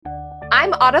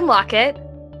I'm Autumn Lockett.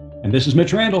 And this is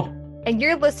Mitch Randall. And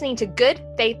you're listening to Good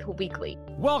Faith Weekly.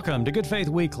 Welcome to Good Faith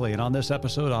Weekly. And on this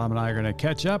episode, Autumn and I are going to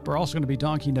catch up. We're also going to be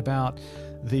talking about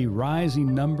the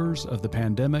rising numbers of the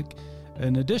pandemic,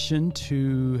 in addition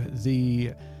to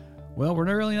we're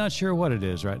really not sure what it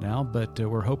is right now, but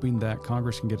we're hoping that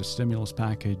Congress can get a stimulus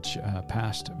package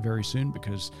passed very soon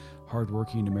because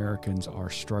hardworking Americans are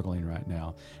struggling right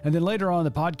now. And then later on in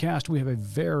the podcast, we have a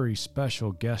very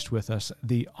special guest with us,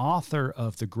 the author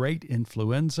of The Great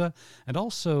Influenza and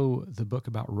also the book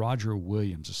about Roger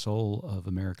Williams, The Soul of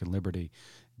American Liberty.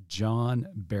 John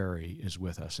Barry is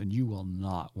with us, and you will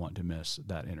not want to miss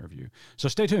that interview. So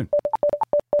stay tuned.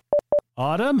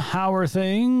 Autumn, how are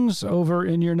things over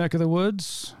in your neck of the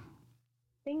woods?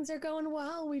 Things are going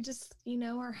well. We just,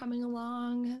 are humming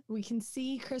along. We can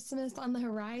see Christmas on the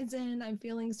horizon. I'm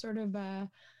feeling sort of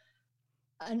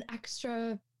an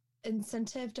extra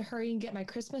incentive to hurry and get my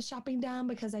Christmas shopping done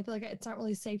because I feel like it's not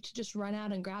really safe to just run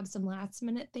out and grab some last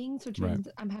minute things, which means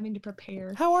I'm having to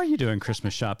prepare. How are you doing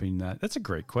Christmas shopping? That's a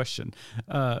great question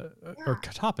or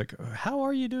topic. How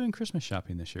are you doing Christmas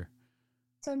shopping this year?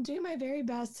 So I'm doing my very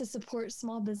best to support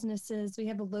small businesses. We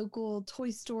have a local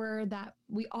toy store that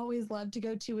we always love to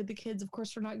go to with the kids. Of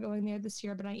course, we're not going there this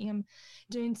year, but I am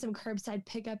doing some curbside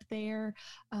pickup there.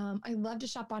 I love to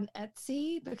shop on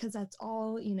Etsy because that's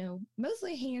all,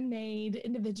 mostly handmade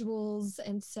individuals.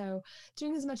 And so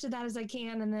doing as much of that as I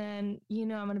can. And then, I'm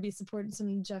going to be supporting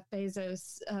some Jeff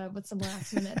Bezos with some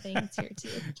last minute things here too.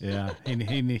 Yeah,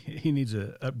 he needs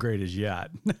to upgrade his yacht.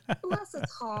 Bless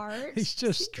his heart. He's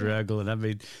just struggling. I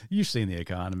mean, you've seen the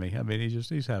economy. I mean,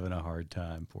 he's having a hard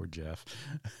time. Poor Jeff.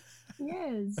 He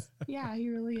is. Yeah, he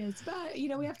really is. But,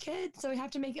 we have kids, so we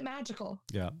have to make it magical.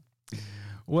 Yeah.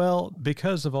 Well,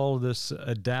 because of all of this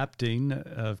adapting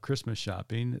of Christmas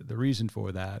shopping, the reason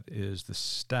for that is the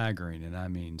staggering, and I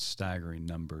mean staggering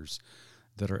numbers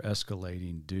that are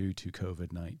escalating due to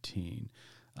COVID-19.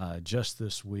 Just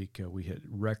this week, we hit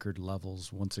record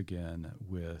levels once again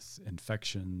with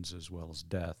infections as well as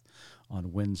death.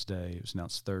 On Wednesday, it was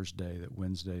announced Thursday that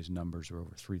Wednesday's numbers were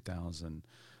over 3,000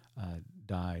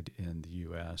 died in the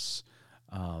U.S.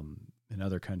 In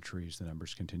other countries, the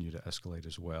numbers continue to escalate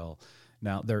as well.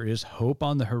 Now, there is hope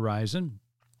on the horizon,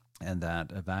 and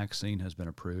that a vaccine has been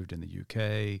approved in the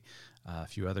UK, a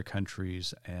few other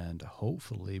countries, and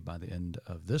hopefully by the end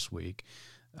of this week,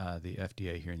 the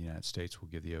FDA here in the United States will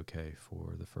give the okay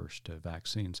for the first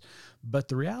vaccines. But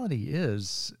the reality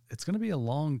is it's going to be a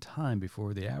long time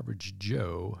before the average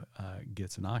Joe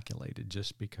gets inoculated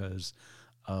just because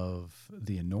of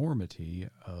the enormity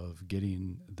of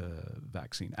getting the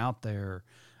vaccine out there,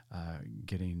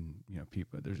 getting,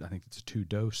 people, I think it's a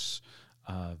 2-dose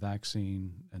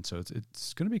vaccine. And so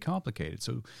it's going to be complicated.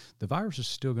 So the virus is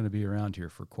still going to be around here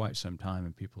for quite some time,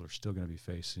 and people are still going to be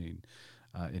facing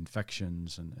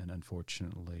infections and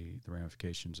unfortunately the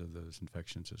ramifications of those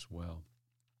infections as well.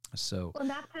 So, well,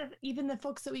 not even the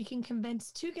folks that we can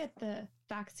convince to get the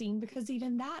vaccine, because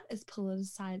even that is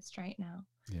politicized right now.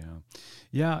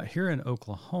 Yeah. Here in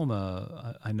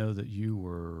Oklahoma, I know that you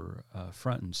were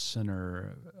front and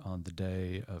center on the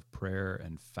day of prayer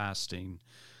and fasting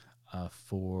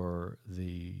for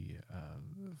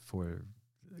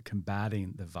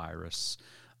combating the virus.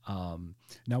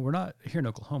 Now, we're not here in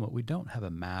Oklahoma. We don't have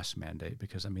a mask mandate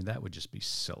because, that would just be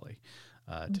silly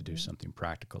to do something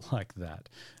practical like that.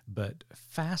 But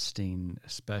fasting,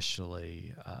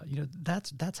 especially,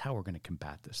 that's how we're going to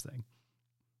combat this thing.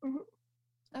 Mm-hmm.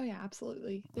 Oh, yeah,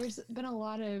 absolutely. There's been a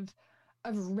lot of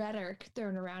rhetoric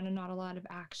thrown around and not a lot of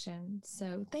action.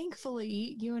 So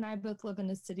thankfully, you and I both live in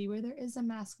a city where there is a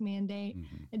mask mandate.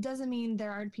 Mm-hmm. It doesn't mean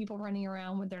there aren't people running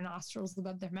around with their nostrils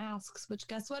above their masks, which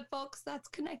guess what, folks? That's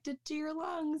connected to your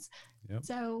lungs. Yep.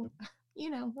 So,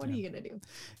 what are you going to do?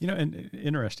 And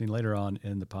interesting, later on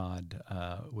in the pod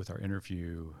with our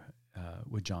interview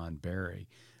with John Barry,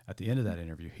 at the end of that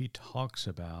interview, he talks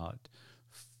about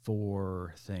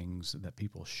 4 things that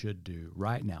people should do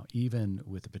right now, even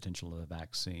with the potential of a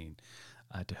vaccine,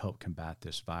 to help combat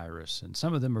this virus. And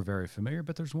some of them are very familiar,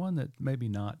 but there's one that maybe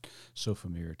not so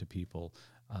familiar to people.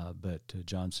 But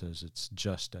John says it's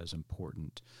just as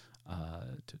important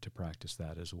to practice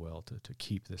that as well, to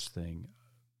keep this thing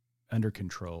under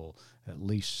control, at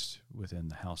least within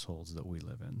the households that we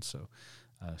live in. So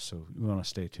we want to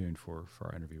stay tuned for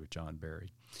our interview with John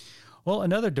Barry. Well,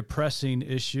 another depressing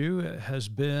issue has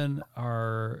been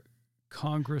our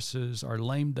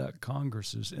lame duck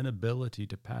Congress's inability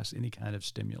to pass any kind of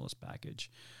stimulus package.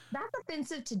 That's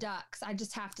offensive to ducks, I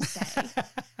just have to say.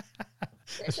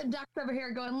 There's some ducks over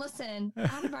here going, listen,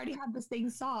 I've already had this thing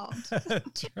solved.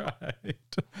 That's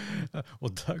right. Well,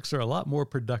 ducks are a lot more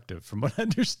productive, from what I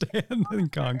understand, than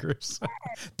Congress.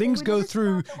 Things go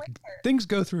through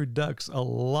ducks a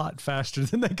lot faster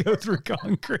than they go through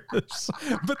Congress,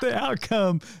 but the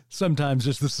outcome sometimes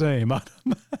is the same.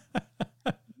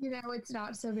 It's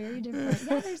not so very different.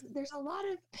 Yeah, there's a lot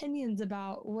of opinions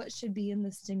about what should be in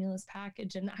the stimulus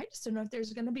package, and I just don't know if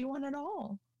there's going to be one at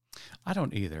all. I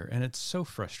don't either, and it's so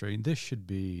frustrating. This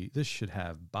should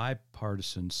have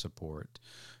bipartisan support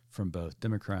from both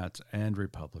Democrats and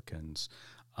Republicans.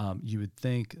 You would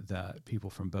think that people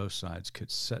from both sides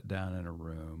could sit down in a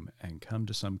room and come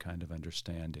to some kind of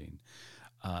understanding,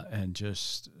 and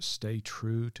just stay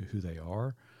true to who they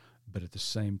are, but at the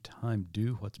same time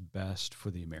do what's best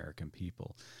for the American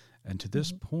people. And to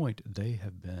this point, they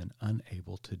have been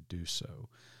unable to do so.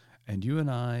 And you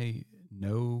and I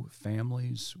know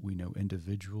families, we know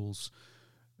individuals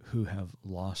who have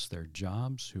lost their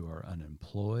jobs, who are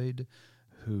unemployed,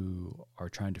 who are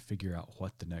trying to figure out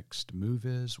what the next move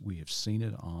is. We have seen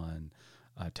it on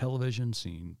television,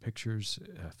 seen pictures,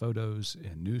 photos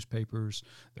in newspapers.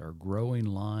 There are growing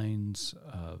lines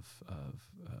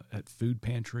at food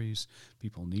pantries,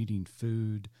 people needing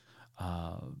food.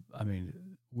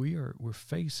 We're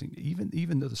facing,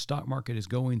 even though the stock market is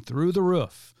going through the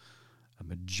roof, a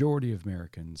majority of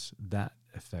Americans, that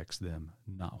affects them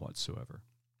not whatsoever.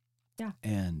 Yeah.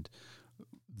 And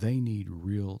they need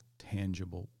real,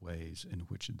 tangible ways in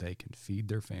which they can feed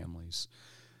their families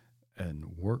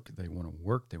and work. They want to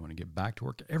work. They want to get back to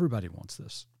work. Everybody wants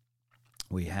this.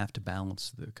 We have to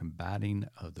balance the combating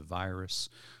of the virus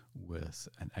with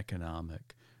an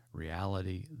economic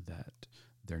reality that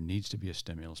there needs to be a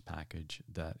stimulus package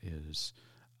that is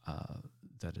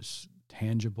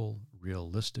tangible,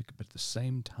 realistic, but at the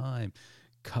same time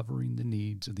covering the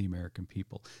needs of the American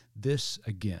people. This,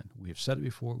 again, we have said it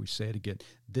before, we say it again,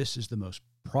 this is the most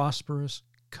prosperous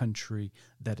country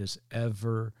that has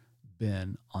ever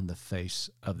been on the face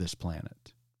of this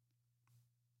planet.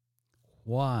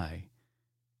 Why,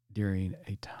 during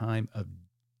a time of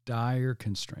dire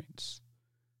constraints,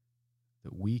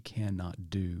 that we cannot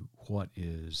do what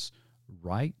is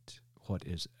right, what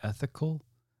is ethical,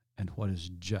 and what is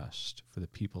just for the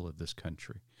people of this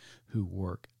country who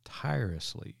work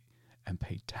tirelessly and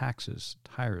pay taxes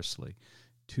tirelessly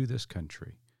to this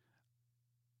country.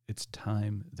 It's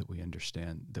time that we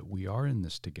understand that we are in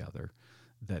this together,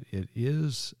 that it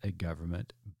is a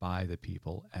government by the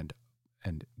people and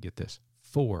get this,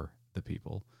 for the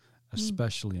people,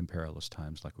 especially in perilous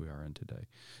times like we are in today.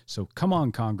 So come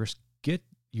on, Congress, get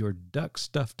your duck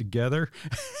stuff together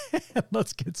and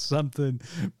let's get something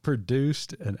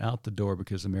produced and out the door,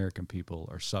 because American people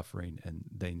are suffering and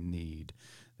they need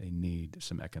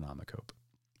some economic hope.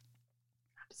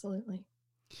 Absolutely.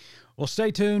 Well,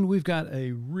 stay tuned. We've got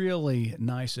a really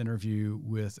nice interview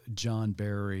with John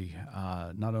Berry.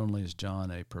 Not only is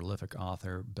John a prolific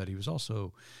author, but he was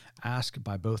also asked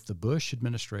by both the Bush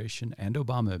administration and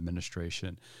Obama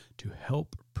administration to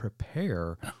help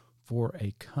prepare for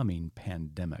a coming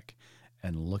pandemic.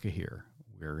 And look at here,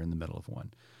 we're in the middle of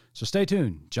one. So stay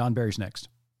tuned. John Berry's next.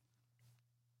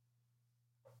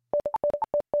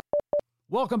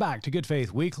 Welcome back to Good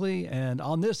Faith Weekly, and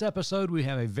on this episode, we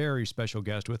have a very special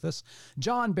guest with us.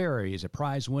 John Berry is a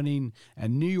prize-winning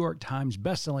and New York Times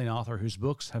bestselling author whose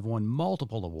books have won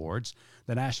multiple awards.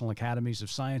 The National Academies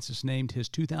of Sciences named his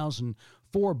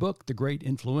 2004 book, The Great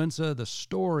Influenza, the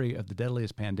story of the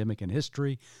deadliest pandemic in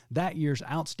history, that year's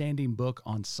outstanding book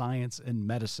on science and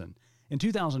medicine. In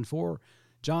 2004,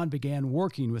 John began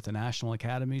working with the National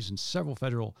Academies and several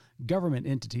federal government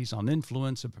entities on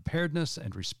influenza preparedness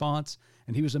and response,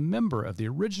 and he was a member of the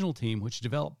original team which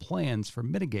developed plans for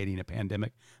mitigating a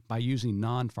pandemic by using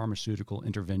non-pharmaceutical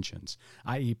interventions,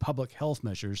 i.e. public health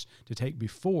measures to take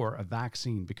before a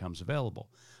vaccine becomes available.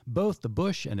 Both the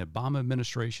Bush and Obama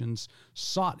administrations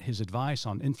sought his advice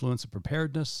on influenza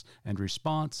preparedness and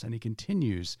response, and he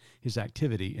continues his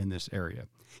activity in this area.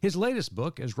 His latest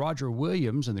book is Roger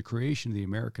Williams and the Creation of the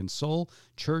American Soul,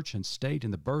 Church and State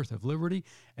and the Birth of Liberty,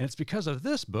 and it's because of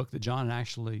this book that John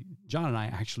and I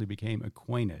actually became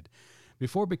acquainted.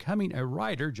 Before becoming a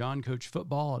writer, John coached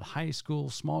football at high school,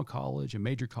 small college, and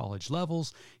major college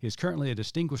levels. He is currently a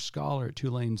distinguished scholar at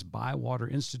Tulane's Bywater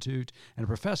Institute and a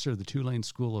professor of the Tulane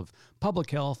School of Public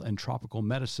Health and Tropical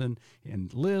Medicine,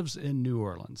 and lives in New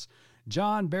Orleans.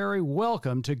 John Berry,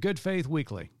 welcome to Good Faith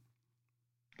Weekly.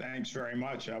 Thanks very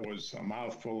much. That was a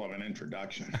mouthful of an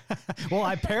introduction. Well,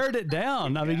 I pared it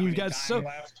down. I mean, you've got so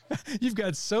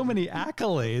many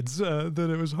accolades that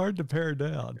it was hard to pare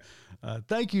down.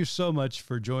 Thank you so much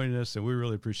for joining us, and we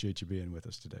really appreciate you being with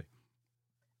us today.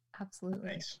 Absolutely.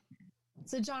 Thanks.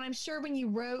 So, John, I'm sure when you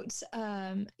wrote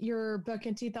your book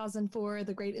in 2004,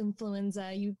 The Great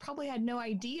Influenza, you probably had no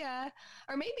idea,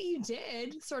 or maybe you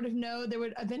did sort of know there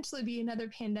would eventually be another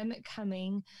pandemic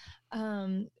coming,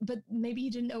 but maybe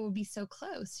you didn't know it would be so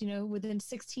close. Within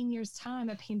 16 years' time,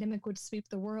 a pandemic would sweep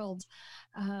the world.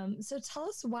 So tell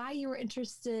us why you were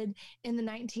interested in the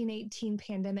 1918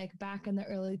 pandemic back in the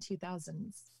early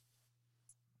 2000s.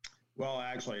 Well,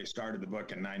 actually, I started the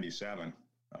book in 97.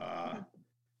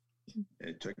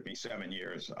 It took me 7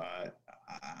 years.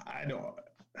 I don't,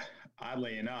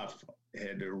 oddly enough,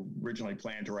 had originally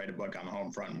planned to write a book on the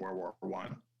home front in World War I,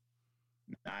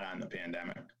 not on the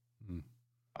pandemic. Mm.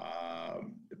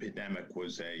 The pandemic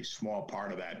was a small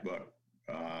part of that book,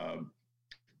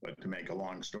 but to make a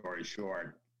long story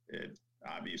short, it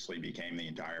obviously became the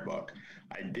entire book.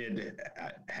 I did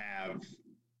have,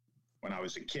 when I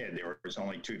was a kid, there was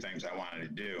only two things I wanted to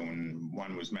do, and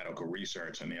one was medical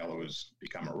research, and the other was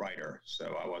become a writer.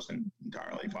 So I wasn't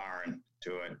entirely foreign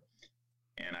to it.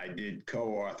 And I did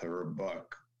co-author a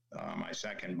book, my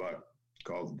second book,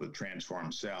 called The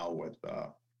Transformed Cell, with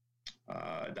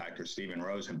Dr. Steven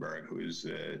Rosenberg, who is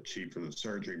the chief of the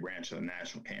surgery branch of the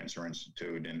National Cancer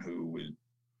Institute, and who was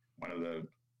one of the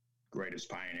greatest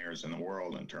pioneers in the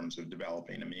world in terms of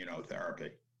developing immunotherapy.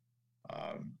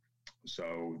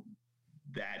 So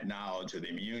that knowledge of the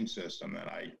immune system that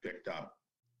I picked up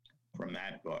from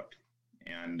that book,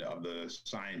 and of the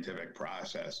scientific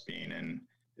process, being in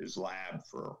his lab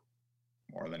for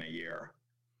more than a year,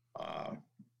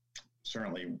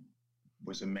 certainly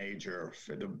was a major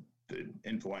for the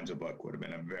influenza book. Would have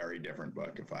been a very different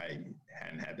book if I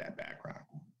hadn't had that background.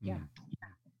 Yeah.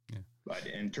 But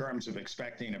in terms of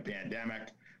expecting a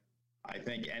pandemic, I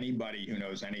think anybody who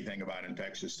knows anything about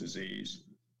infectious disease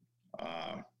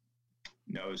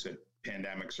knows that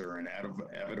pandemics are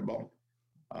inevitable.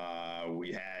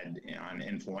 We had on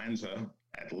influenza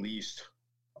at least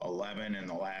 11 in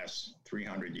the last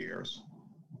 300 years.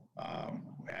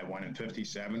 We had one in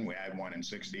 57, we had one in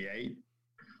 68.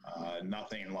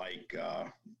 Nothing like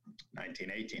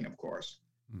 1918, of course.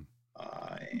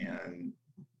 And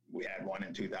we had one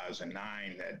in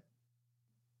 2009 that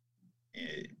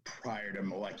prior to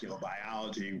molecular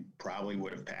biology probably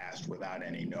would have passed without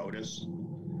any notice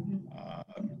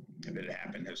if it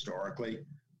happened historically.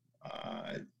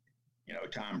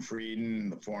 Tom Frieden,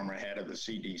 the former head of the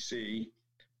CDC,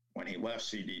 when he left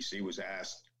CDC, was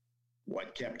asked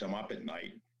what kept him up at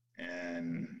night.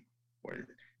 And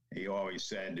he always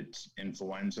said, it's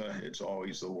influenza. It's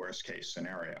always the worst case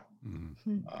scenario.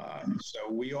 Mm-hmm. So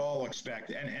we all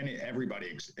expect, and everybody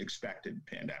expected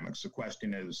pandemics. The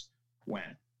question is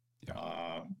when,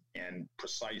 and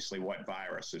precisely what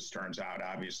virus. This turns out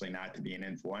obviously not to be an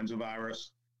influenza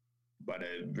virus, but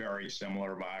a very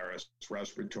similar virus,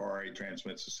 respiratory,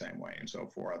 transmits the same way, and so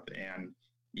forth. And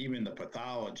even the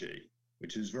pathology,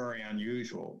 which is very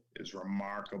unusual, is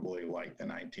remarkably like the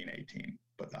 1918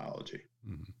 pathology.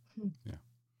 Mm-hmm. Yeah.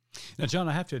 Now, John,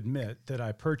 I have to admit that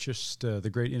I purchased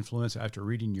The Great Influenza after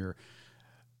reading your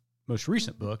most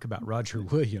recent book about Roger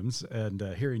Williams and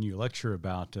hearing you lecture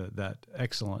about that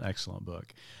excellent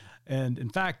book. And in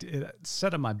fact, it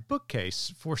sat on my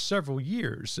bookcase for several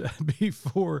years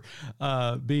before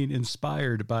being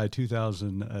inspired by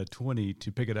 2020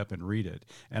 to pick it up and read it.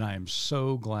 And I am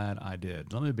so glad I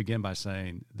did. Let me begin by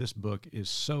saying this book is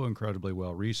so incredibly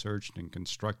well researched and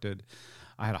constructed.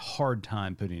 I had a hard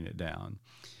time putting it down.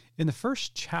 In the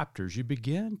first chapters, you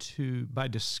begin by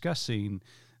discussing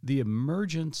the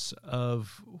emergence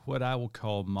of what I will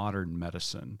call modern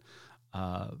medicine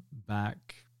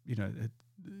back,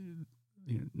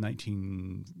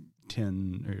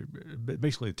 1910, or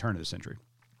basically the turn of the century.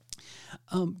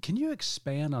 Can you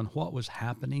expand on what was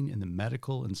happening in the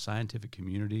medical and scientific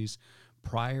communities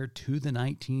prior to the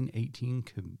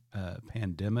 1918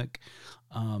 pandemic,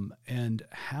 and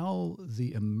how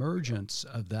the emergence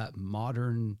of that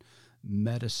modern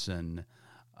medicine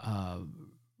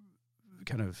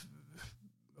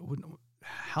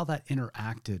how that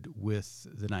interacted with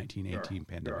the 1918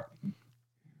 pandemic? Sure.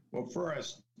 Well,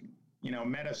 first,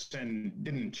 medicine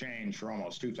didn't change for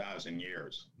almost 2,000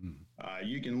 years.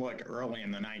 You can look early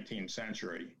in the 19th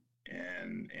century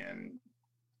and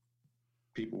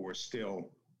people were still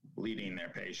bleeding their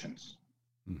patients.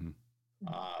 Mm-hmm.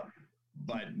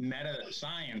 But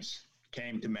science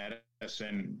came to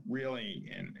medicine really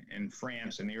in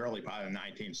France in the early part of the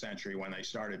 19th century, when they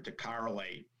started to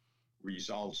correlate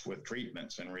results with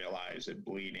treatments and realize that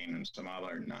bleeding and some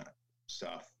other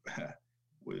stuff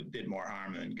did more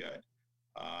harm than good.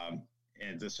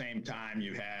 And at the same time,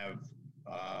 you have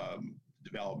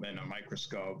development of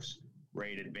microscopes,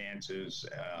 great advances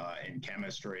in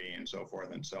chemistry and so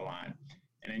forth and so on.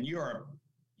 And in Europe,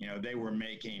 they were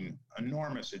making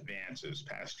enormous advances.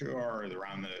 Pasteur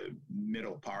around the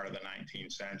middle part of the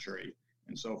 19th century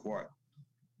and so forth.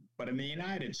 But in the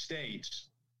United States,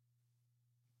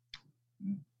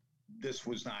 this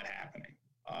was not happening.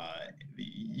 The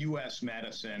U.S.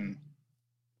 medicine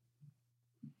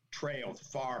trailed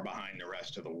far behind the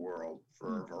rest of the world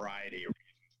for a variety of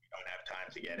reasons we don't have time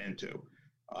to get into.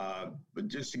 But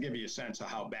just to give you a sense of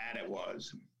how bad it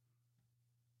was,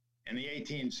 in the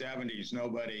 1870s,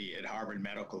 nobody at Harvard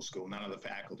Medical School, none of the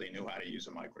faculty knew how to use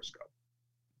a microscope.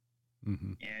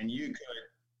 Mm-hmm. And you could,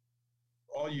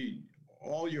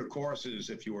 all your courses,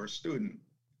 if you were a student,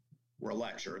 were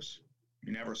lectures.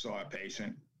 You never saw a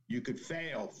patient. You could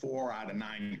fail 4 out of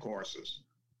 9 courses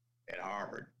at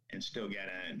Harvard and still get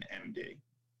an MD.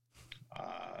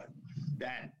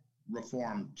 That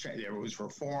reform, there was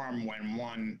reform when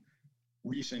one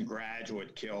recent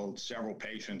graduate killed several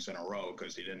patients in a row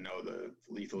because he didn't know the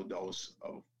lethal dose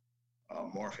of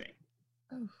morphine.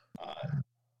 Oh.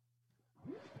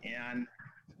 And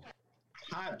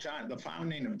the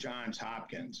founding of Johns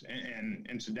Hopkins, and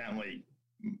incidentally,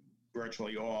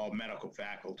 virtually all medical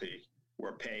faculty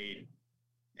were paid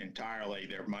entirely.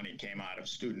 Their money came out of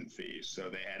student fees, so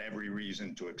they had every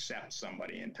reason to accept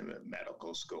somebody into the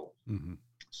medical school. Mm-hmm.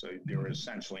 So there were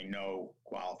essentially no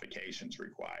qualifications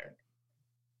required.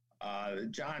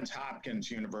 Johns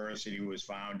Hopkins University was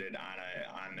founded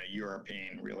on a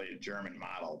European, really a German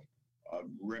model of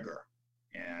rigor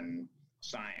and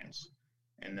science.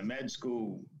 And the med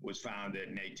school was founded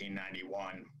in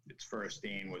 1891. Its first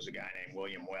dean was a guy named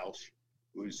William Welch,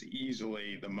 who's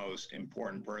easily the most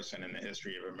important person in the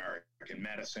history of American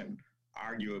medicine,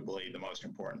 arguably the most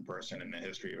important person in the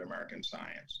history of American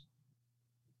science.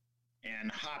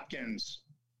 And Hopkins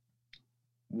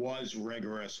was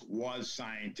rigorous, was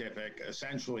scientific,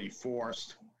 essentially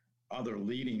forced other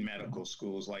leading medical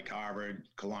schools like Harvard,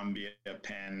 Columbia,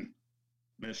 Penn,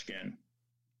 Michigan,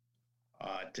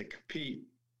 to compete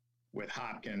with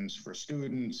Hopkins for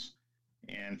students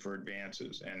and for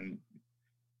advances. And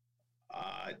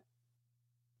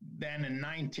then in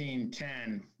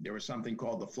 1910, there was something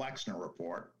called the Flexner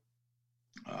Report,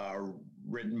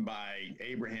 written by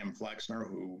Abraham Flexner,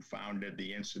 who founded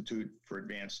the Institute for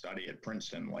Advanced Study at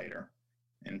Princeton later.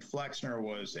 And Flexner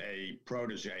was a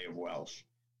protege of Welch.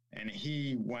 And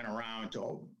he went around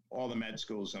to all the med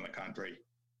schools in the country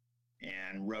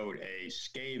and wrote a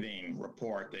scathing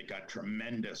report that got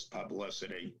tremendous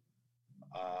publicity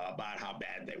about how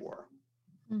bad they were.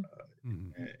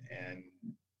 Mm-hmm. And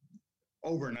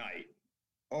overnight,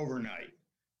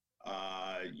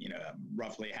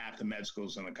 roughly half the med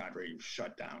schools in the country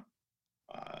shut down.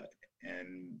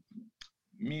 And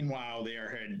meanwhile, there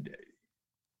had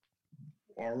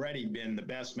already been the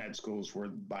best med schools were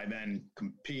by then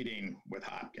competing with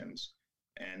Hopkins.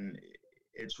 And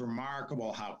it's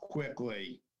remarkable how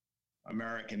quickly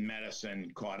American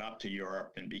medicine caught up to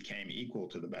Europe and became equal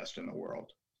to the best in the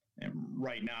world. And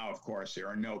right now, of course, there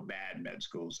are no bad med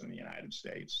schools in the United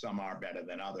States. Some are better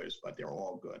than others, but they're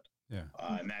all good. Yeah.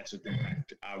 And that's a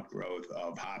direct outgrowth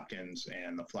of Hopkins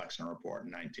and the Flexner Report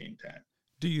in 1910.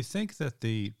 Do you think that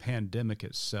the pandemic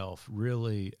itself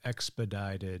really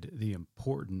expedited the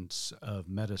importance of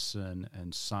medicine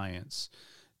and science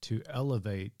to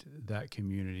elevate that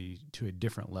community to a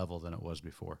different level than it was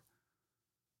before?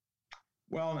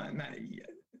 Well,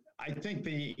 I think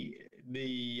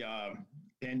the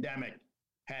pandemic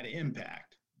had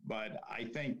impact, but I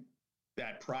think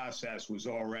that process was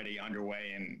already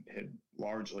underway and had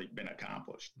largely been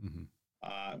accomplished.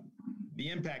 Mm-hmm. The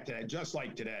impact that, just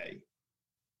like today,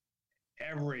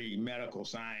 every medical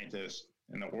scientist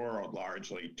in the world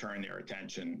largely turned their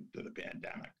attention to the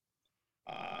pandemic.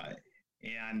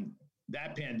 And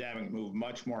that pandemic moved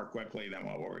much more quickly than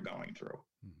what we were going through.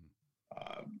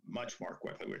 Mm-hmm. Much more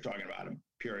quickly. We're talking about a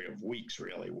period of weeks,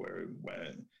 really,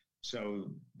 so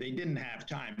they didn't have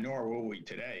time, nor will we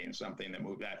today, in something that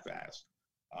moved that fast,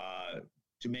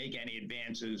 to make any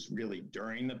advances really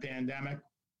during the pandemic.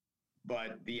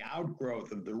 But the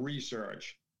outgrowth of the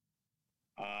research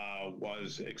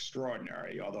was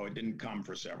extraordinary, although it didn't come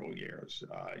for several years.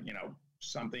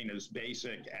 Something as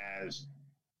basic as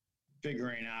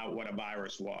figuring out what a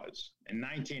virus was. In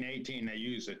 1918, they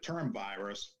used the term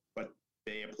virus, but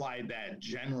they applied that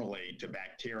generally to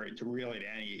bacteria, to really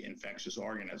any infectious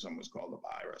organism was called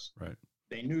a virus. Right.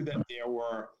 They knew that there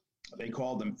were, they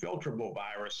called them filtrable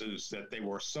viruses, that they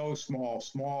were so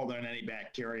smaller than any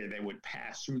bacteria, they would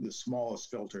pass through the smallest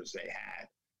filters they had.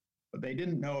 But they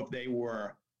didn't know if they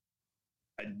were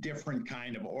a different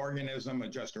kind of organism or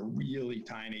just a really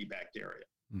tiny bacteria.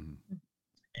 Mm-hmm.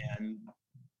 And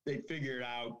they figured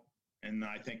out, and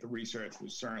I think the research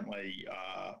was certainly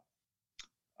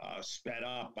sped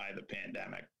up by the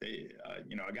pandemic.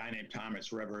 A guy named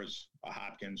Thomas Rivers, a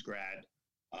Hopkins grad,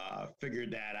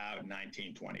 figured that out in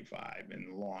 1925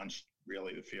 and launched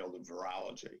really the field of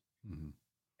virology. Mm-hmm.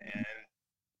 And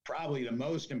probably the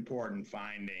most important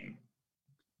finding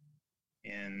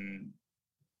in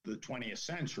the 20th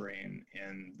century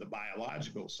in the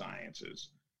biological sciences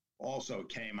also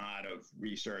came out of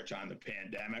research on the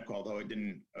pandemic, although it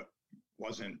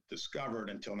wasn't discovered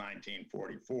until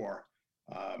 1944.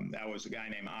 That was a guy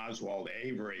named Oswald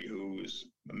Avery, who was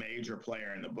a major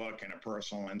player in the book and a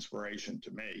personal inspiration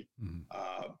to me.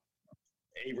 Mm-hmm.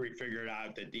 Avery figured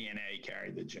out that DNA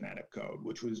carried the genetic code,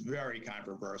 which was very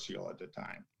controversial at the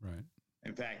time. Right.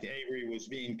 In fact, Avery was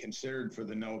being considered for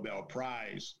the Nobel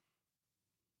Prize,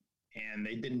 and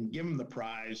they didn't give him the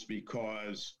prize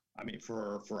because,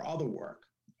 for other work,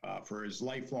 for his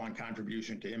lifelong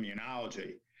contribution to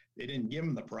immunology, they didn't give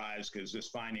him the prize because this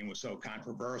finding was so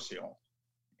controversial,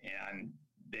 and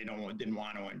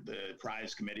the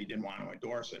prize committee didn't want to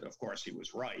endorse it. Of course, he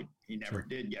was right. He never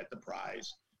did get the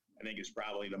prize. I think he's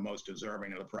probably the most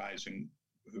deserving of the prize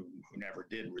who never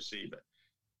did receive it.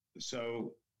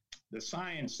 So the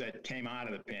science that came out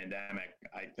of the pandemic,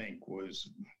 I think,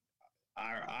 was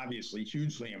obviously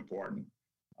hugely important,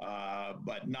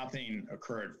 but nothing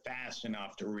occurred fast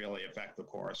enough to really affect the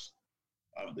course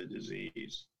of the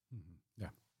disease. Mm-hmm. Yeah.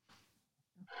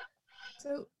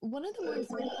 So one of the more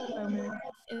insightful moments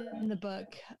in the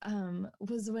book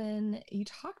was when you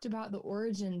talked about the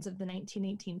origins of the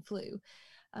 1918 flu.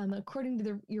 According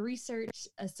to your research,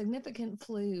 a significant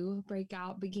flu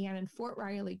breakout began in Fort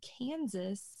Riley,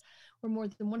 Kansas, where more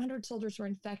than 100 soldiers were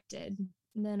infected.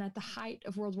 And then at the height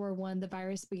of World War I, the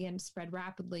virus began to spread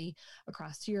rapidly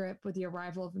across Europe with the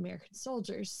arrival of American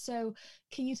soldiers. So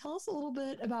can you tell us a little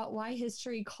bit about why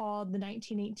history called the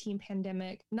 1918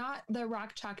 pandemic not the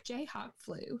Rock Chalk Jayhawk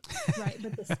flu, right,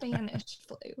 but the Spanish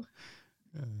flu?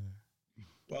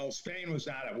 Well, Spain was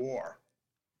not at war.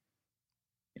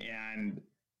 And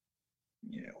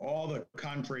all the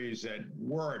countries that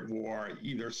were at war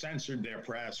either censored their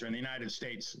press, or in the United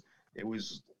States, it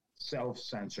was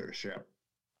self-censorship.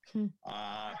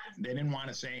 They didn't want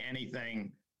to say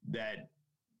anything that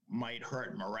might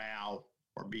hurt morale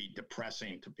or be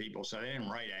depressing to people, so they didn't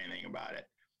write anything about it.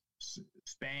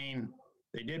 Spain,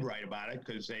 they did write about it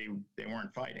because they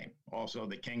weren't fighting. Also,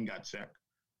 the king got sick.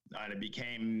 It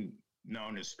became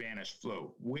known as Spanish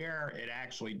flu. Where it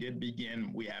actually did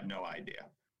begin, we have no idea.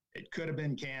 It could have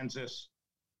been Kansas.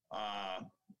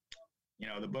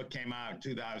 The book came out in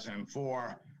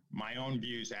 2004. My own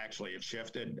views actually have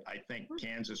shifted. I think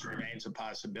Kansas remains a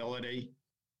possibility,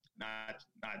 not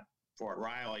Fort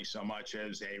Riley so much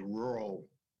as a rural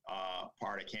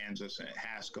part of Kansas,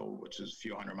 Haskell, which is a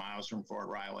few hundred miles from Fort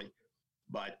Riley.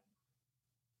 But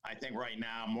I think right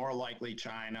now, more likely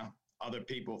China. Other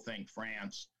people think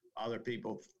France. Other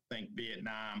people think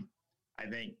Vietnam. I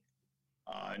think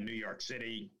New York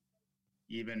City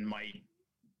even might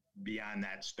be on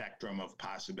that spectrum of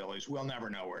possibilities. We'll never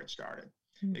know where it started.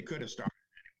 It could have started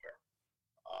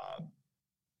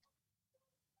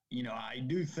anywhere. I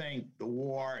do think the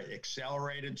war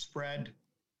accelerated spread,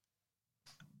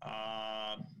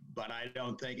 but I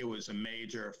don't think it was a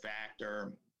major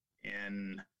factor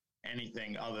in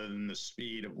anything other than the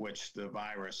speed of which the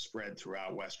virus spread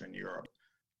throughout Western Europe.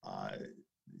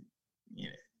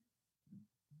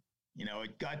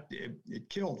 It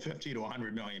killed 50 to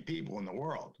 100 million people in the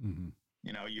world. Mm-hmm.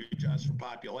 You adjust for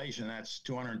population, that's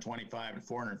 225 to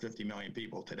 450 million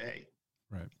people today.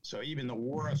 Right. So even the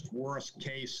worst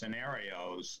case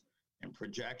scenarios and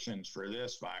projections for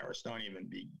this virus don't even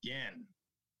begin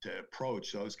to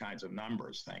approach those kinds of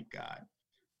numbers, thank God.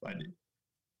 But,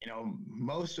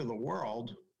 most of the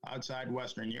world outside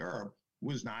Western Europe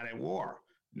was not at war.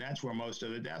 And that's where most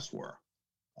of the deaths were.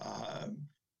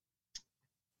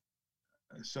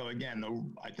 So again,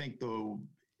 I think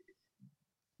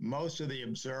most of the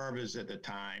observers at the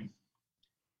time,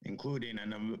 including a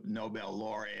Nobel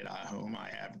laureate whom I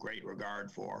have great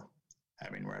regard for,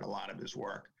 having read a lot of his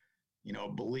work,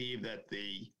 believe that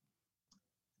the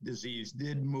disease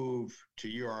did move to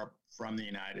Europe from the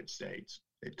United States.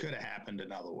 It could have happened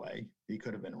another way. He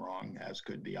could have been wrong, as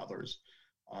could the others.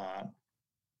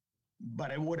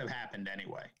 But it would have happened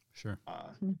anyway. Sure.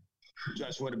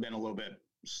 Just would have been a little bit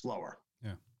slower.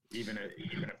 Yeah. Even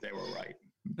if they were right.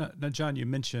 Now, John, you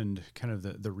mentioned kind of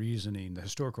the reasoning, the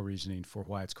historical reasoning for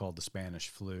why it's called the Spanish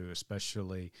flu,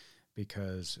 especially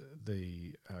because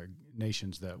the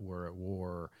nations that were at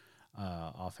war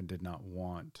often did not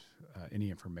want any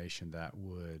information that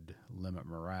would limit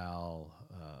morale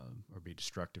or be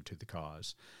destructive to the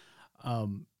cause.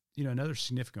 Another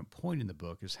significant point in the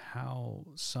book is how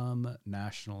some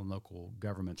national and local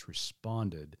governments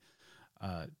responded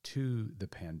to the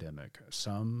pandemic.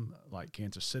 Some, like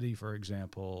Kansas City, for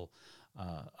example,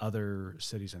 other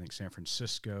cities, I think San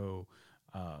Francisco,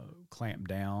 clamped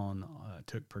down,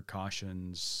 took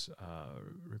precautions,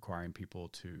 requiring people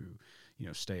to,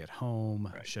 stay at home,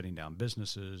 Right. shutting down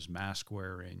businesses, mask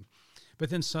wearing. But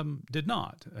then some did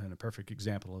not. And a perfect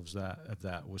example of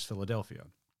that was Philadelphia.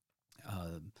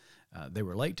 They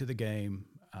were late to the game,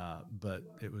 but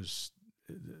it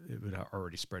had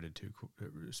already spread too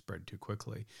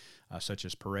quickly, such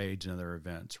as parades and other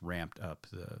events ramped up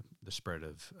the spread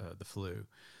of the flu.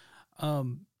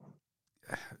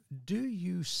 Do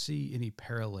you see any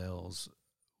parallels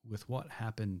with what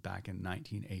happened back in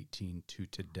 1918 to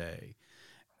today,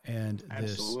 and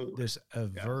Absolutely. this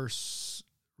adverse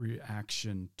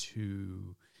reaction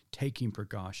to taking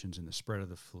precautions in the spread of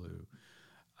the flu?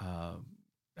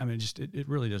 It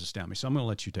really does astound me. So I'm going to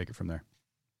let you take it from there.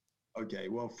 Okay.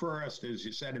 Well, first, as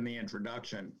you said in the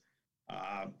introduction,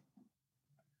 I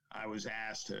was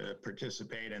asked to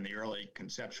participate in the early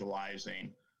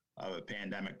conceptualizing of a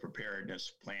pandemic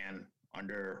preparedness plan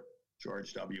under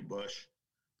George W. Bush.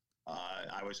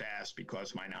 I was asked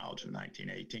because of my knowledge of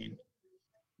 1918.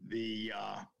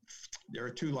 There are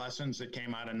two lessons that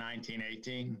came out of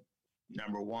 1918.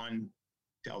 Number one,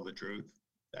 tell the truth.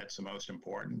 That's the most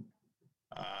important.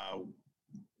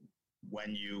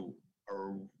 When your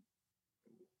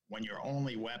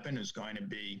only weapon is going to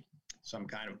be some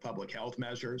kind of public health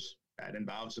measures, that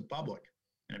involves the public.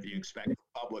 And if you expect the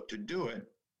public to do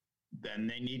it, then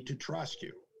they need to trust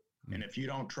you. And if you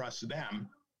don't trust them,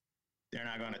 they're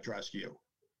not going to trust you.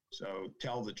 So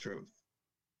tell the truth.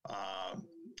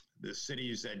 The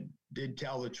cities that did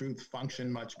tell the truth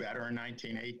functioned much better in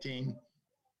 1918.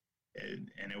 And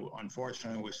it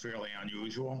unfortunately was fairly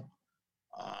unusual.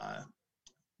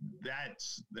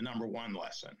 That's the number one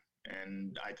lesson.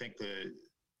 And I think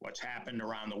what's happened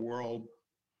around the world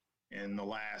in the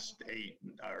last 8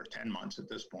 or 10 months at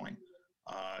this point,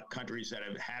 countries that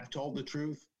have told the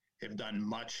truth have done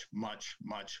much, much,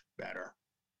 much better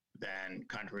than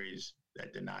countries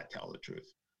that did not tell the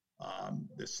truth.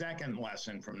 The second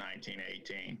lesson from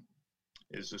 1918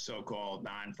 is the so-called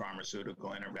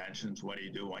non-pharmaceutical interventions. What do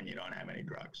you do when you don't have any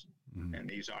drugs? Mm-hmm. And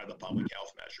these are the public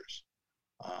health measures.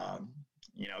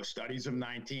 Studies of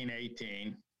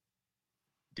 1918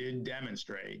 did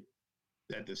demonstrate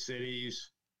that the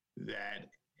cities that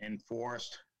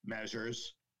enforced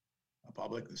measures,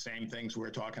 the same things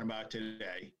we're talking about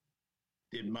today,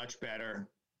 did much better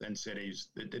than cities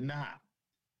that did not.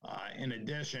 In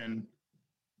addition,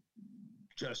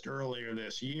 just earlier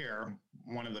this year,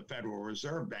 one of the Federal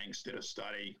Reserve banks did a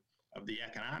study of the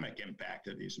economic impact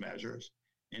of these measures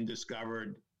and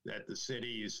discovered that the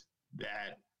cities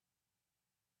that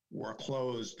were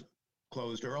closed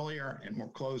earlier and were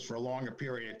closed for a longer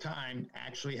period of time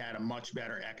actually had a much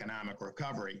better economic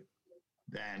recovery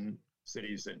than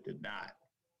cities that did not.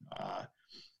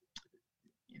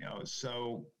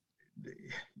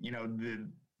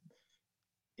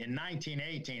 In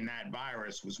 1918, that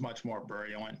virus was much more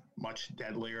virulent, much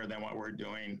deadlier than what we're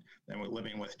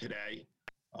living with today.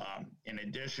 In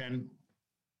addition,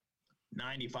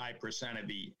 95% of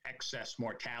the excess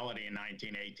mortality in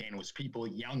 1918 was people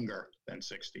younger than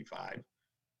 65,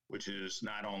 which is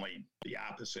not only the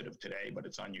opposite of today, but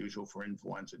it's unusual for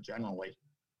influenza generally.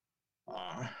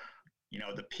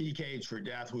 The peak age for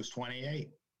death was 28.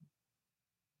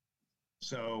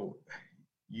 So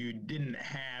you didn't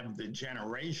have the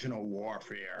generational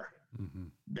warfare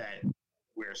that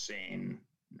we're seeing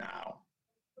now.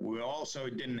 We also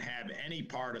didn't have any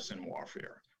partisan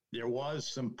warfare. There was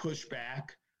some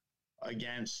pushback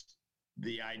against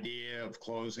the idea of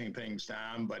closing things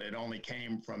down, but it only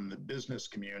came from the business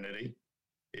community.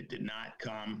 It did not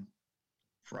come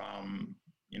from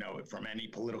any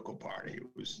political party.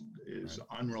 It is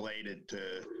unrelated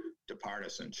to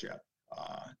partisanship.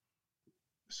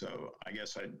 So I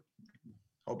guess I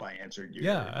hope I answered your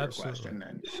question,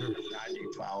 and now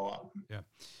you follow up. Yeah.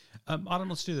 Autumn,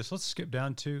 let's do this. Let's skip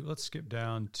down to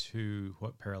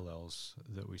what parallels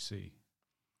that we see.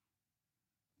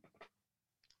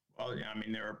 Well,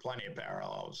 there are plenty of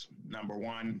parallels. Number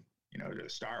one, to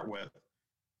start with,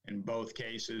 in both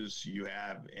cases, you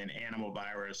have an animal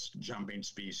virus jumping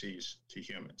species to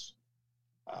humans,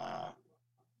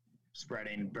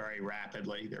 spreading very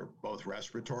rapidly. They're both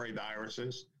respiratory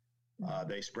viruses.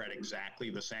 They spread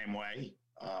exactly the same way,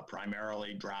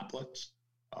 primarily droplets.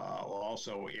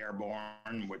 Also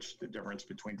airborne, which the difference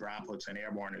between droplets and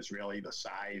airborne is really the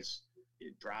size.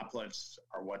 Droplets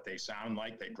are what they sound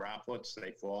like. They're droplets.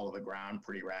 They fall to the ground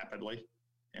pretty rapidly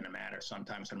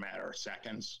sometimes in a matter of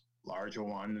seconds. Larger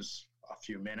ones, a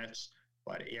few minutes.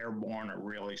 But airborne are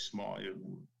really small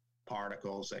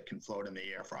particles that can float in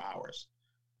the air for hours.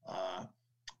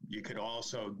 You could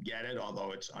also get it,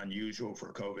 although it's unusual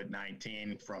for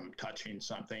COVID-19, from touching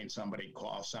something. Somebody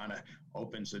coughs on it,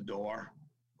 opens the door,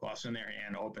 coughs in their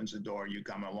hand, opens the door. You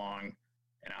come along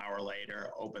an hour later,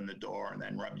 open the door, and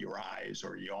then rub your eyes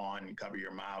or yawn and cover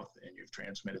your mouth, and you've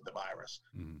transmitted the virus.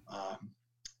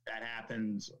 That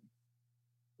happens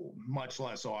much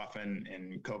less often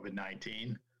in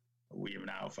COVID-19, we have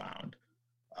now found.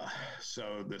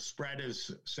 So the spread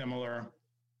is similar.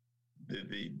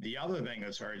 The other thing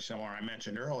that's very similar, I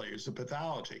mentioned earlier, is the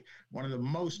pathology. One of the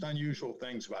most unusual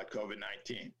things about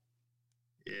COVID-19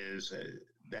 is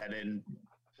that it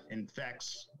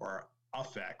infects or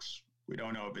affects, we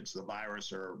don't know if it's the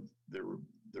virus or the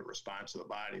response of the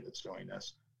body that's doing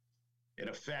this, it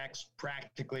affects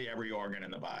practically every organ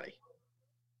in the body.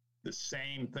 The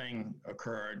same thing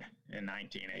occurred in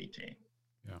 1918.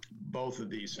 Yeah. Both of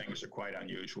these things are quite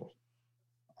unusual.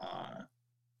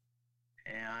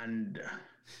 And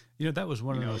that was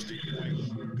one of the most.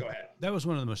 Go ahead. That was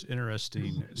one of the most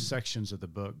interesting sections of the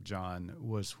book, John,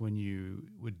 was when you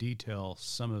would detail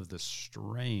some of the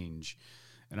strange,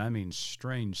 and I mean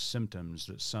strange, symptoms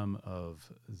that some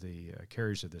of the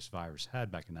carriers of this virus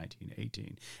had back in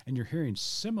 1918. And you're hearing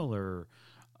similar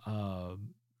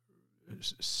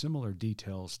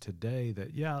details today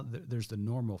that, there's the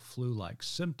normal flu-like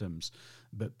symptoms,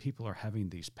 but people are having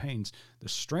these pains. The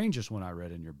strangest one I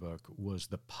read in your book was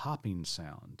the popping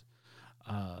sound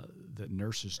that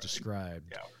nurses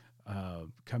described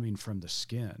coming from the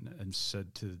skin, and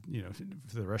said to,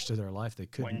 for the rest of their life they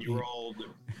couldn't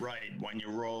when you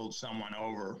rolled someone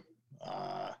over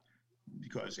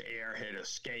because air had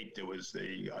escaped. It was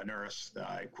the nurse that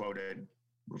I quoted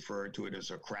referred to it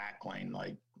as a crackling,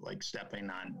 like stepping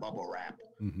on bubble wrap.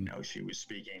 Mm-hmm. She was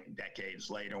speaking decades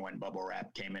later when bubble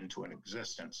wrap came into an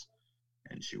existence,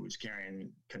 and she was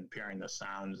comparing the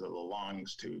sounds of the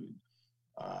lungs to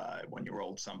when you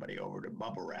rolled somebody over to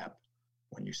bubble wrap,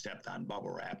 when you stepped on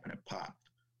bubble wrap and it popped.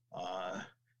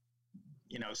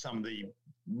 Some of the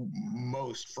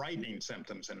most frightening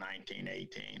symptoms in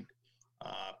 1918,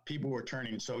 people were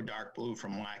turning so dark blue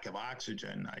from lack of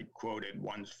oxygen. I quoted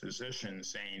one physician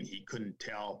saying he couldn't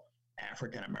tell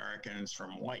African Americans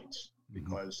from whites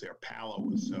because their pallor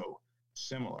was so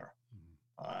similar.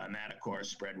 And that, of course,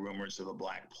 spread rumors of the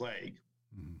Black Plague.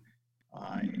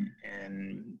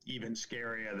 And even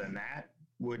scarier than that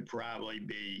would probably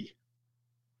be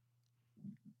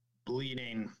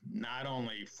bleeding not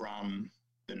only from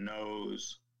the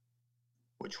nose,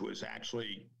 which was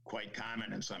actually quite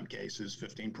common in some cases.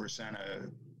 15%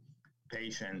 of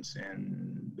patients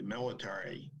in the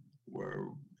military were,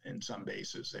 in some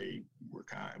bases, they were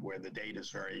where the data is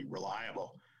very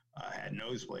reliable, had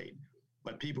nosebleed.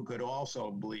 But people could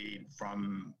also bleed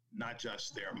from not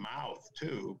just their mouth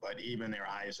too, but even their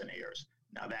eyes and ears.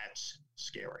 Now that's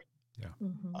scary.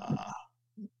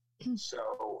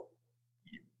 So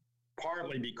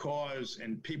partly because,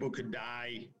 and people could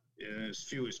die in as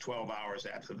few as 12 hours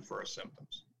after the first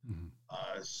symptoms.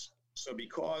 So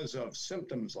because of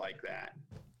symptoms like that,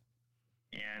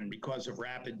 and because of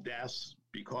rapid deaths,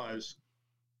 because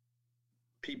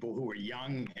people who were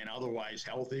young and otherwise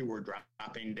healthy were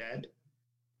dropping dead,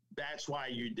 that's why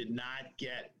you did not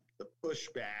get the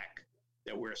pushback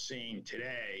that we're seeing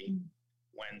today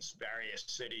when various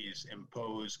cities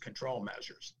impose control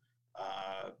measures.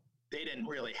 They didn't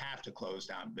really have to close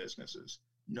down businesses.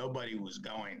 Nobody was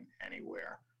going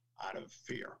anywhere out of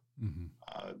fear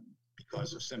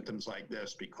because of symptoms like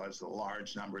this, because of the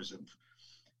large numbers of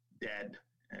dead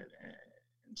and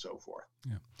so forth.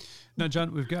 Yeah. Now,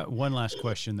 John, we've got one last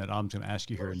question that I'm going to ask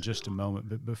you here in just a moment.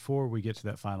 But before we get to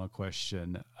that final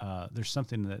question, there's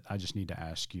something that I just need to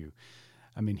ask you.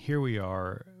 I mean, here we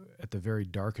are at the very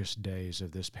darkest days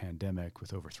of this pandemic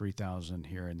with over 3,000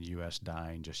 here in the U.S.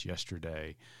 dying just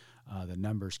yesterday. The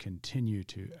numbers continue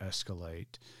to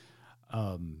escalate.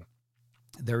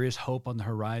 There is hope on the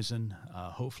horizon.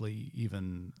 Hopefully,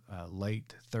 even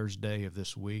late Thursday of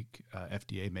this week,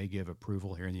 FDA may give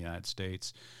approval here in the United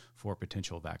States for a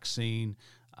potential vaccine.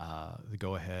 The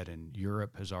go-ahead in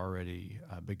Europe has already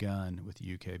begun, with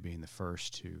the UK being the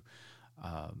first to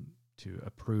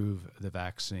approve the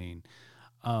vaccine.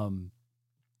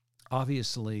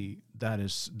 Obviously, that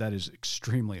is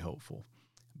extremely hopeful.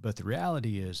 But the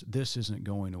reality is this isn't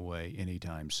going away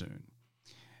anytime soon.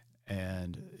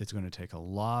 and it's going to take a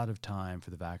lot of time for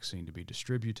the vaccine to be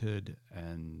distributed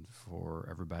and for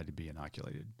everybody to be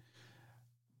inoculated.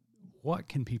 What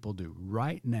can people do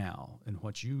right now, and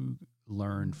what you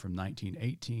learned from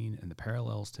 1918 and the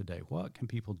parallels today? What can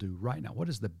people do right now? What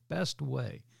is the best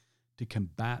way to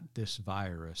combat this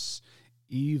virus,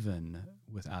 even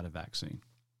without a vaccine?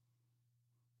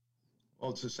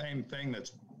 Well, it's the same thing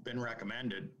that's been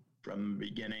recommended from the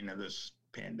beginning of this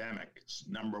pandemic. It's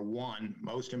number one,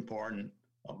 most important,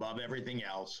 above everything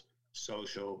else,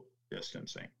 social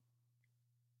distancing.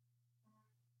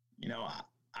 You know,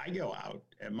 I go out,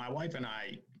 and my wife and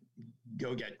I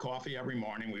go get coffee every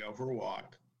morning. We go for a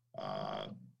walk.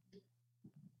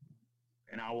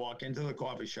 And I'll walk into the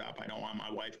coffee shop. I don't want my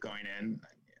wife going in.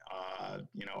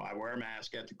 You know, I wear a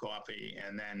mask at the coffee,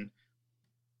 and then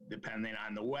depending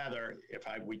on the weather,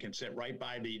 we can sit right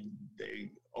by the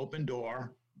open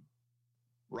door,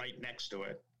 right next to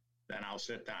it, then I'll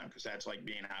sit down, because that's like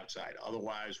being outside.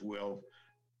 Otherwise, we'll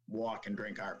walk and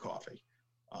drink our coffee.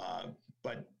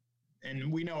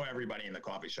 And we know everybody in the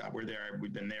coffee shop. We're there.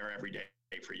 We've been there every day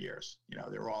for years. You know,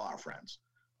 they're all our friends.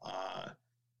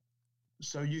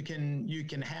 So you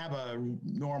can have a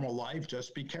normal life.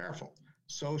 Just be careful.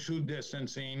 Social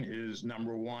distancing is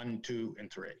number 1, 2,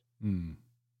 and 3.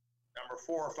 Number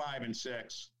 4, 5, and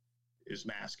 6 is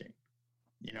masking.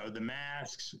 You know, the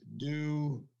masks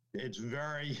it's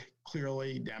very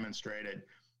clearly demonstrated,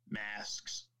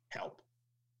 masks help.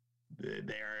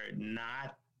 They're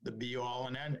not the be all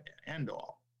and end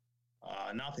all.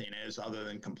 Nothing is, other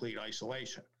than complete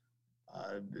isolation.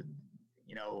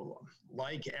 You know,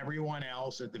 like everyone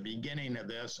else at the beginning of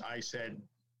this, I said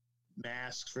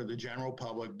masks for the general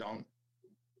public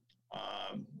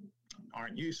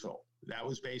aren't useful. That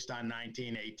was based on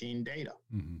 1918 data.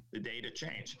 Mm-hmm. The data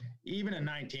changed. Even in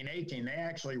 1918, they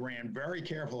actually ran very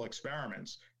careful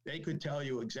experiments. They could tell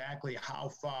you exactly how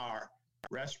far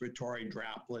respiratory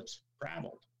droplets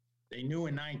traveled. They knew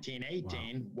in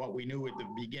 1918 what we knew at the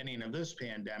beginning of this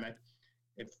pandemic.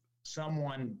 If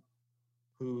someone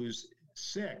who's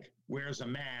sick wears a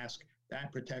mask,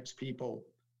 that protects people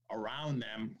around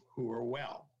them who are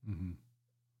well. Mm-hmm.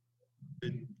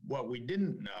 What we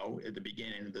didn't know at the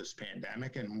beginning of this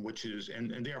pandemic, and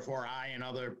therefore I and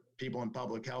other people in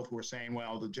public health were saying,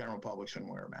 well, the general public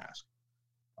shouldn't wear a mask.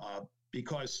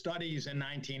 Because studies in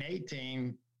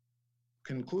 1918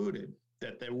 concluded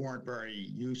that they weren't very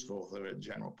useful for the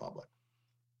general public.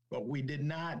 But we did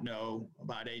not know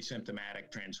about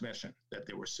asymptomatic transmission, that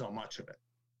there was so much of it,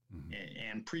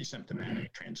 and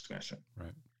pre-symptomatic transmission,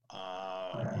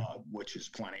 which is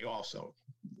plenty also.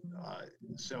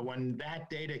 So when that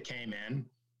data came in,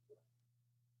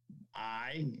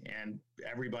 I and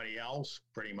everybody else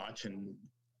pretty much in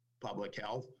public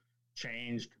health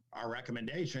changed our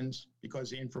recommendations because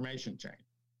the information changed.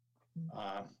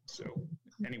 So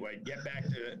anyway, get back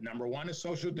to number 1 is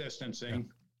social distancing.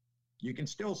 Yeah. You can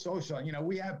still social, you know,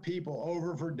 we have people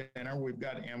over for dinner.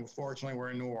 And fortunately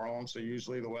we're in New Orleans, so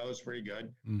usually the weather's pretty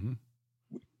good. Mm-hmm.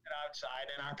 We get outside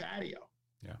in our patio.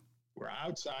 Yeah. We're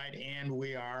outside and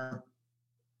we are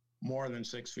more than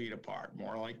 6 feet apart,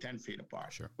 more like 10 feet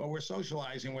apart. Sure. But we're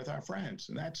socializing with our friends,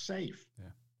 and that's safe.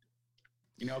 Yeah.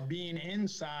 You know, being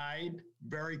inside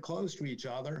very close to each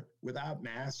other without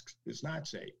masks is not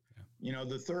safe. Yeah. You know,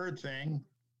 the third thing,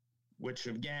 which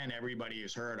again, everybody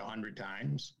has heard 100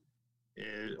 times,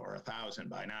 or 1,000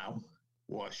 by now,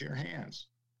 wash your hands.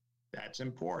 That's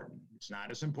important. It's not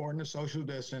as important as social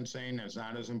distancing. It's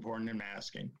not as important as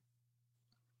masking.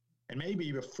 And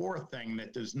maybe the fourth thing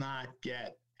that does not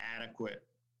get adequate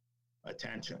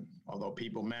attention, although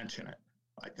people mention it,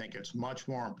 I think it's much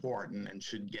more important and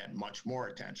should get much more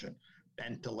attention.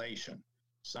 Ventilation.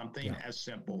 Something as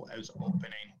simple as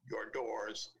opening your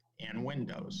doors and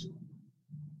windows.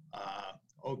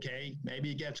 Okay,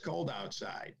 maybe it gets cold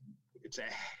outside. It's a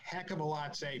heck of a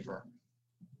lot safer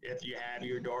if you have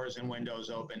your doors and windows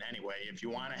open anyway. If you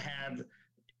want to have,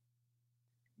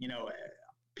 you know,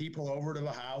 people over to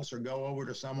the house or go over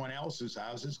to someone else's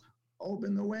houses,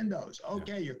 open the windows.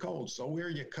 Okay, you're cold, so wear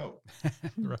your coat.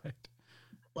 Right.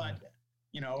 But,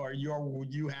 you know, or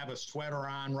you have a sweater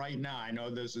on right now. I know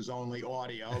this is only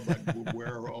audio, but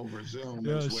we're over Zoom.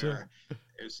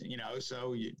 You know,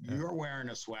 so you're wearing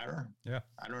a sweater. Yeah.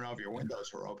 I don't know if your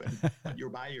windows are open, but you're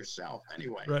by yourself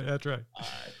anyway. Right. That's right.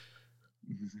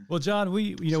 Well, John,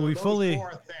 we fully.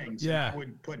 Four things. I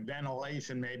would put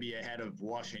ventilation maybe ahead of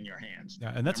washing your hands.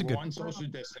 Yeah, and that's number 1, social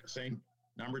distancing.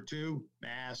 Number 2,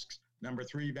 masks. Number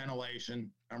 3,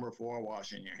 ventilation. Number 4,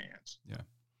 washing your hands. Yeah.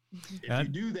 If you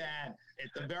do that,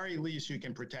 at the very least, you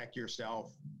can protect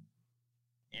yourself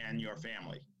and your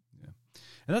family. Yeah.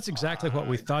 And that's exactly what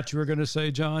we thought you were going to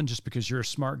say, John, just because you're a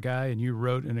smart guy and you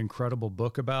wrote an incredible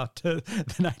book about the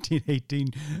 1918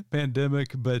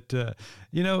 pandemic. But,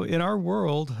 in our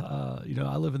world,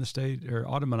 I live in the state, or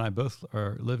Autumn and I both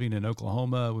are living in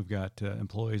Oklahoma. We've got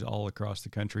employees all across the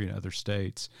country in other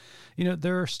states.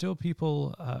 There are still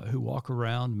people who walk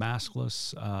around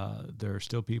maskless. There are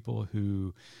still people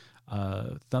who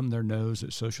thumb their nose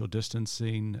at social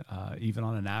distancing, even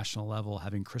on a national level,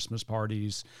 having Christmas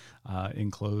parties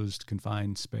in closed,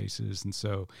 confined spaces. And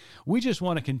so we just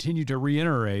want to continue to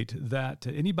reiterate that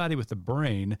anybody with a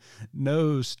brain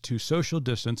knows to social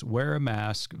distance, wear a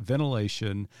mask,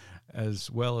 ventilation, as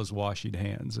well as washing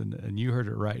hands. And you heard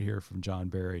it right here from John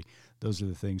Berry. Those are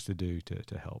the things to do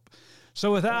to help.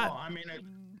 So with that... Well,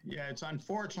 it's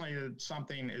unfortunately that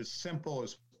something as simple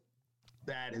as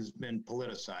that has been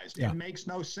politicized. Yeah. It makes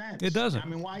no sense. It doesn't.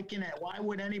 Why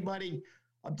would anybody,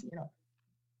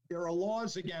 there are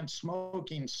laws against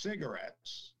smoking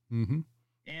cigarettes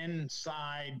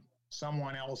inside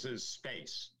someone else's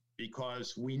space,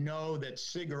 because we know that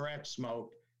cigarette smoke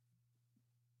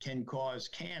can cause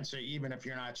cancer, even if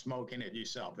you're not smoking it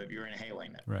yourself, if you're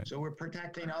inhaling it. Right. So we're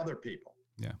protecting other people.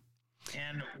 Yeah.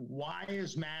 And why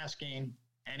is masking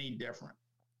any different?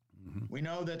 We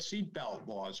know that seatbelt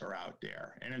laws are out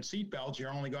there, and in seatbelts,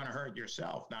 you're only going to hurt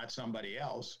yourself, not somebody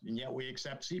else. And yet we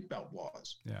accept seatbelt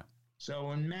laws. Yeah. So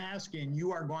in masking,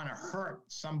 you are going to hurt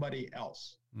somebody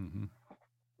else.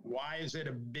 Why is it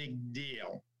a big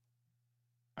deal?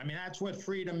 That's what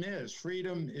freedom is.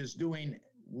 Freedom is doing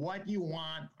what you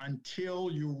want until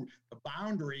the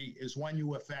boundary is when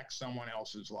you affect someone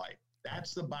else's life.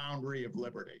 That's the boundary of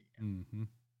liberty.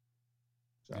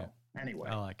 So. Yeah. Anyway.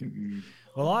 I like it.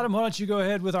 Well, Autumn, why don't you go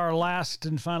ahead with our last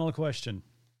and final question?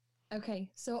 Okay.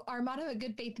 So our motto at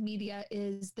Good Faith Media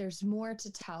is there's more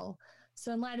to tell.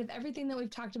 So in light of everything that we've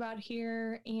talked about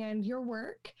here and your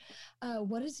work,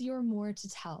 what is your more to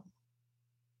tell?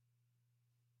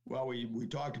 Well, we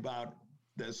talked about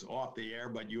this off the air,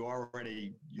 but you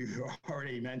already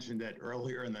mentioned it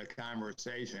earlier in the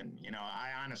conversation. I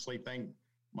honestly think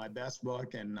my best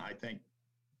book, and I think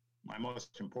my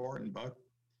most important book,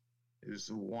 is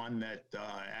the one that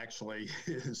actually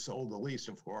is sold the least,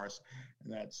 of course,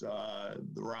 and that's the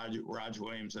Roger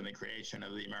Williams and the Creation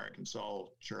of the American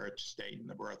Soul, Church, State, and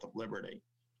the Birth of Liberty.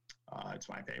 It's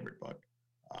my favorite book.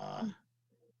 I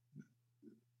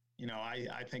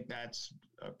think that's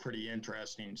a pretty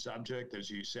interesting subject. As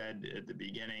you said at the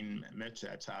beginning, Mitch,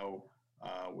 that's how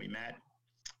we met.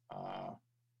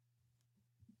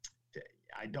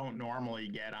 I don't normally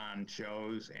get on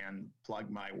shows and plug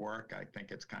my work. I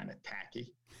think it's kind of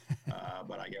tacky,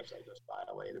 but I guess I just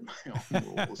violated my own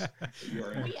rules.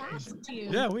 We asked you.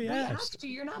 Yeah, we asked you.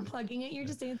 You're not plugging it. You're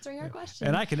just answering our question.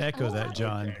 And I can echo that,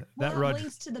 John. We'll have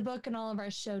links to the book and all of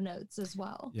our show notes as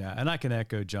well. Yeah, and I can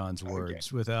echo John's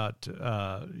words without,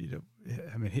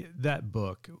 that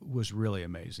book was really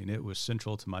amazing. It was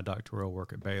central to my doctoral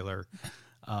work at Baylor.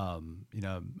 I'm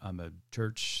a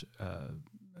church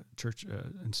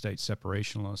and state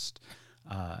separationalist,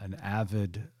 an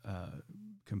avid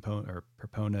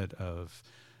proponent of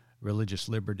religious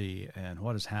liberty, and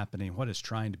what is happening, what is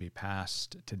trying to be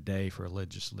passed today for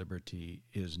religious liberty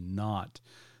is not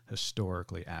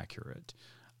historically accurate.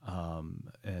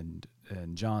 And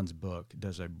John's book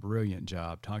does a brilliant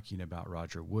job talking about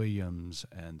Roger Williams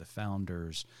and the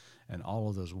founders and all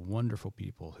of those wonderful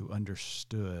people who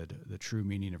understood the true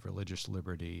meaning of religious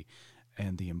liberty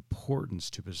and the importance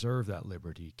to preserve that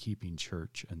liberty, keeping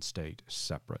church and state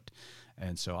separate.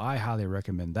 And so I highly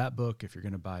recommend that book. If you're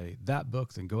going to buy that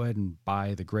book, then go ahead and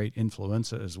buy The Great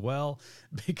Influenza as well,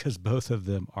 because both of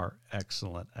them are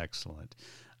excellent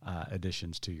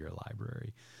additions to your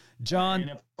library. John?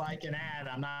 And if I can add,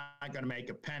 I'm not going to make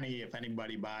a penny if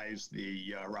anybody buys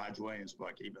the Roger Williams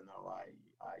book, even though I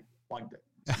plugged it.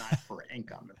 It's not for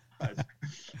income.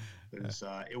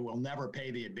 It will never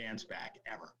pay the advance back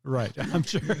ever. Right, I'm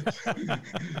sure.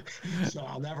 So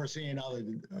I'll never see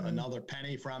another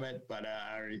penny from it. But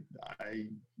I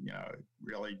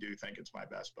really do think it's my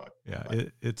best book. Yeah,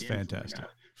 it's fantastic.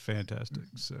 Fantastic.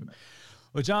 So.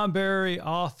 Well, John Berry,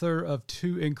 author of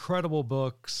 2 incredible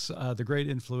books, The Great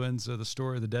Influenza, The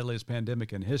Story of the Deadliest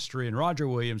Pandemic in History, and Roger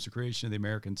Williams, The Creation of the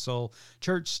American Soul,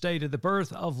 Church, State, and the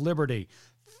Birth of Liberty.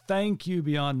 Thank you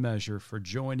beyond measure for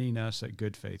joining us at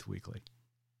Good Faith Weekly.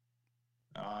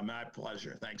 My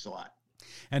pleasure. Thanks a lot.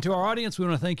 And to our audience, we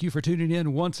want to thank you for tuning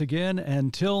in once again.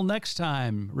 Until next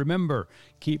time, remember,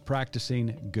 keep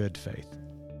practicing good faith.